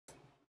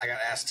I got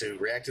asked to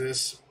react to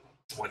this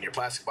when your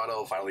plastic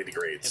bottle finally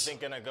degrades. You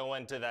think gonna go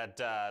into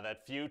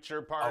that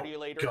future party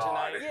later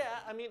God. tonight? Yeah,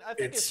 I mean, I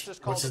think it's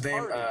just called what's his a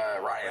name? party.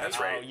 Ryan. That's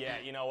right. Oh yeah,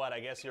 you know what? I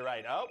guess you're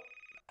right. Oh,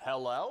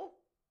 hello.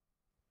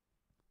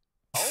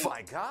 Oh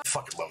my God.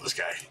 Fucking love this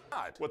guy.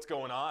 God, what's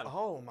going on?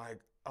 Oh my.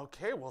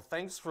 Okay, well,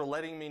 thanks for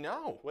letting me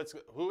know.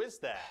 Who is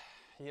that?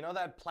 You know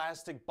that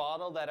plastic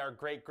bottle that our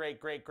great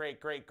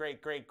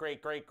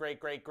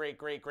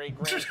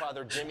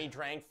grandfather Jimmy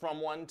drank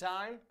from one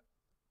time?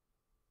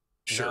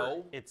 Sure.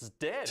 No, it's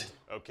dead.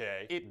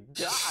 Okay. It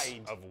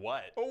died. Of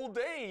what? Old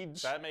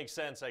age. That makes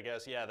sense, I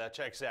guess. Yeah, that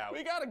checks out.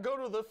 We gotta go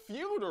to the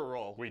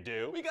funeral. We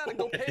do? We gotta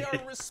go pay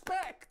our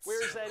respects.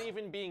 Where's that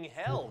even being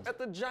held? At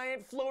the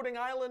giant floating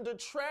island of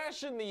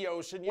trash in the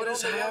ocean. You What know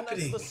is the one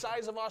happening? that's the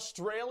size of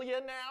Australia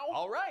now?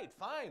 All right,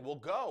 fine, we'll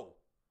go.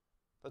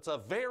 That's a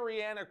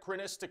very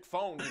anachronistic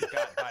phone you've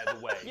got, by the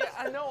way. Yeah,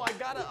 I know. I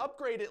gotta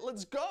upgrade it.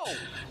 Let's go.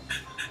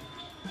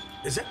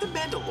 Is that the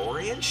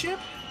Mandalorian ship?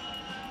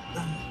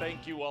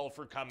 Thank you all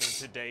for coming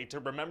today to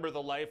remember the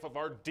life of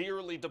our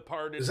dearly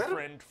departed Is that a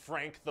friend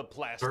Frank the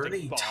Plastic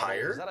burning Bottle.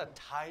 tire? Is that a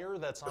tire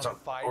that's It's on on-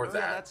 fire? or that.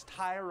 Yeah, that's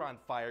tire on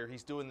fire.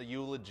 He's doing the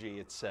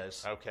eulogy, it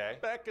says. Okay.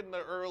 Back in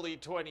the early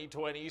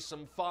 2020s,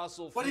 some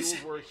fossil What is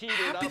fuels were heated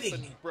happening? up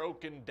and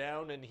broken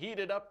down and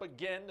heated up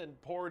again and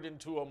poured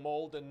into a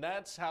mold, and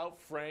that's how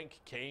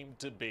Frank came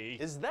to be.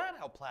 Is that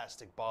how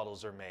plastic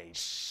bottles are made?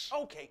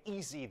 Okay,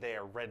 easy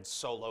there, Red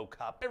Solo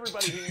Cup.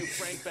 Everybody who knew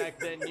Frank back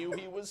then knew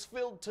he was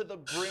filled to the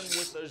brim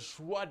with a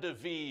joie de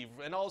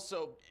vivre and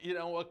also, you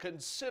know, a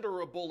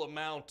considerable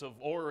amount of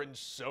orange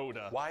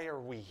soda. Why are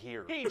we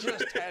here? He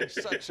just had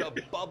such a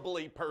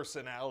bubbly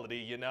personality,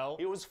 you know?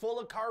 He was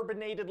full of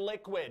carbonated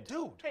liquid.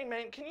 Dude, hey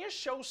man, can you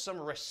show some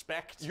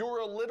respect? You're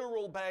a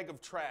literal bag of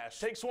trash.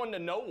 Takes one to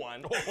know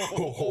one.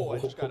 I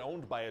just got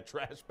owned by a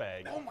trash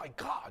bag. Oh my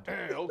God.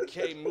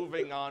 Okay,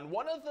 moving on.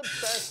 One of the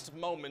best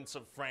moments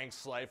of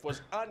Frank's life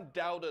was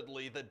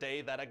undoubtedly the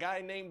day that a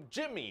guy named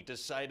Jimmy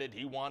decided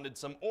he wanted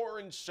some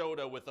orange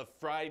soda with a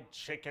fried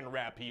chicken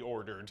wrap he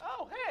ordered.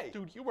 Oh, hey.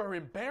 Dude, you are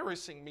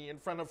embarrassing me in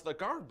front of the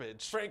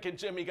garbage. Frank and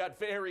Jimmy got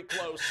very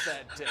close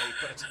that day,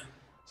 but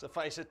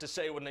suffice it to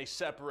say, when they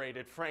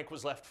separated, Frank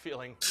was left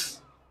feeling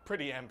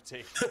pretty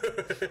empty.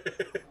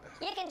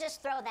 You can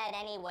just throw that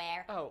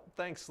anywhere. Oh,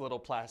 thanks, little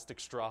plastic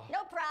straw.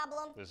 No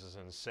problem. This is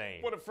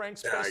insane. One of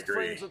Frank's Yeah, I best agree.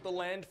 friends at the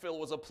landfill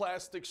was a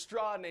plastic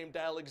straw named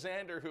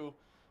Alexander who,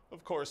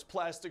 of course,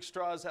 plastic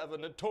straws have a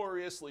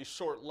notoriously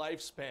short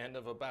lifespan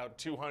of about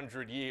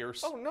 200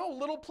 years. Oh no,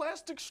 little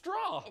plastic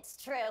straw! It's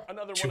true.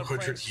 Another one of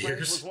 200 Frank's years?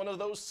 friends was one of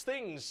those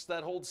things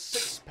that hold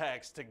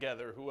six-packs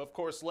together, who of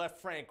course left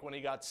Frank when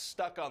he got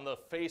stuck on the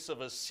face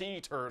of a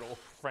sea turtle.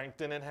 Frank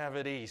didn't have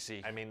it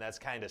easy. I mean, that's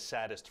kind of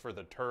saddest for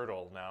the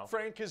turtle now.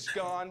 Frank is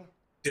gone.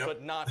 Yep.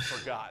 But not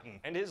forgotten.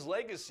 And his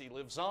legacy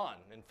lives on.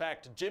 In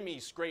fact,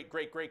 Jimmy's great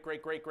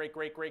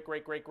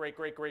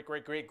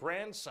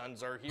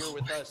grandsons are here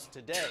with us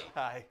today.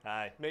 Hi.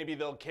 Hi. Maybe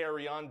they'll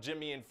carry on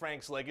Jimmy and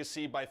Frank's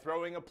legacy by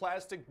throwing a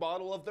plastic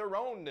bottle of their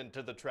own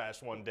into the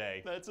trash one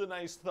day. That's a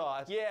nice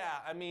thought. Yeah,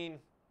 I mean,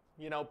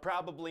 you know,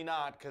 probably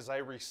not, because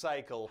I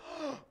recycle.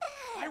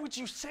 Why would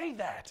you say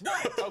that?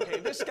 What? Okay,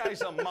 this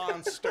guy's a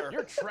monster.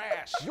 You're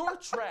trash. You're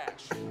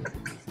trash.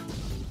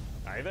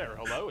 Hi there,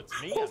 hello, it's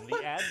me, I'm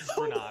the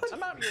astronaut.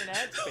 I'm out here in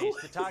ad space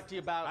to talk to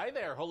you about... Hi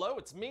there, hello,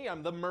 it's me.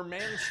 I'm the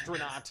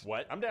mermanstronaut.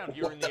 What? I'm down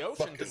here in the What the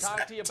ocean fuck to is talk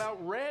that? to you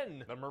about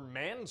Ren. The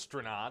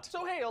mermanstronaut?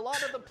 So hey, a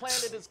lot of the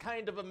planet is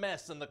kind of a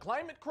mess, and the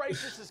climate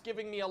crisis is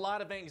giving me a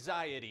lot of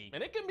anxiety.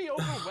 And it can be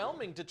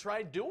overwhelming to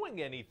try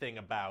doing anything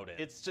about it.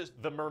 It's just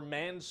the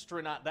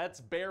mermanstronaut. That's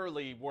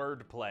barely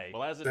wordplay.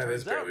 Well, as it That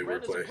is turns out, barely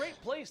Ren is a wordplay.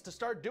 great place to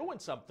start doing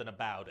something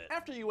about it.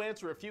 after you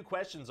answer a few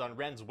questions on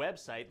Ren's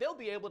website, They'll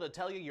be able to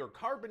tell you your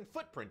carbon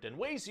footprint and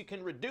ways you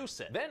can reduce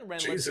it. Then Ren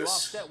lets you Jesus.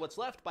 offset what's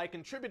left by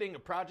contributing to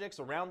projects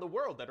around the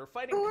world that are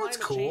fighting Oh, that's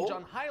climate change cool.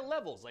 on high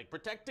levels, like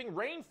protecting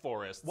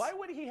rainforests. why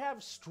would he have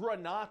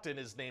Stronaut in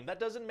his name? That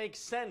doesn't make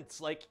sense,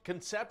 like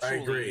conceptually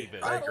I agree.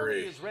 even. I Not only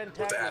agree is Ren with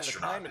the tackling the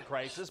astronaut. climate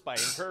crisis by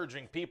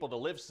encouraging people to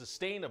live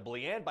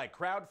sustainably and by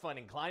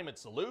crowdfunding climate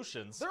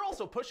solutions, they're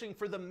also pushing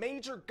for the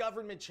major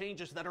government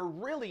changes that are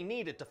really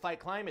needed to fight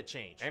climate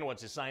change. And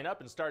once you sign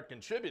up and start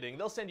contributing,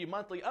 they'll send you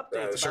monthly the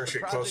updates about shark's the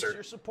getting projects closer.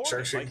 you're supporting,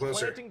 Shark's like getting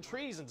closer. planting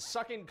trees and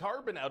sucking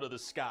carbon out of the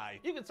sky.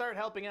 You can start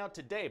helping out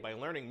today by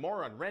learning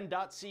more on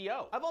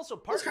Ren.co. I've also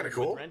That's kinda partnered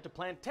cool. with Ren to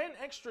plant 10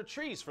 extra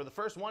trees for the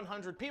first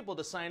 100 people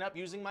to sign up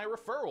using my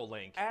referral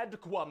link.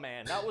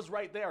 Adquaman, that was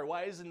right there.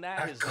 Why isn't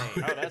that his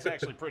name? Oh, that's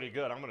actually pretty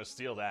good. I'm gonna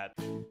steal that.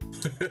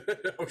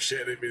 Oh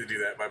shit, I didn't mean to do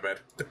that, my bad.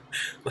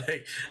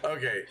 Like,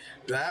 okay,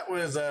 that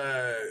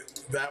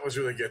was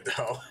really good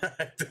though.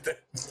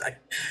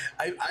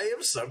 I am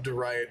subbed to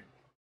Ryan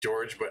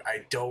George, but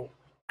I don't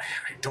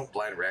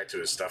blind react to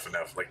his stuff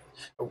enough. Like,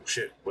 oh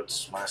shit,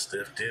 what's my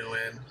stuff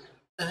doing?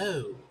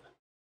 Oh,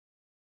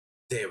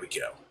 there we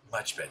go,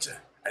 much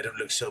better. I don't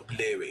look so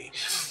blurry.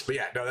 But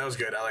yeah, no, that was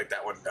good. I like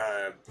that one.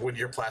 When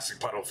your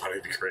plastic bottle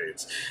finally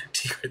degrades,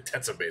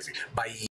 that's amazing. Bye.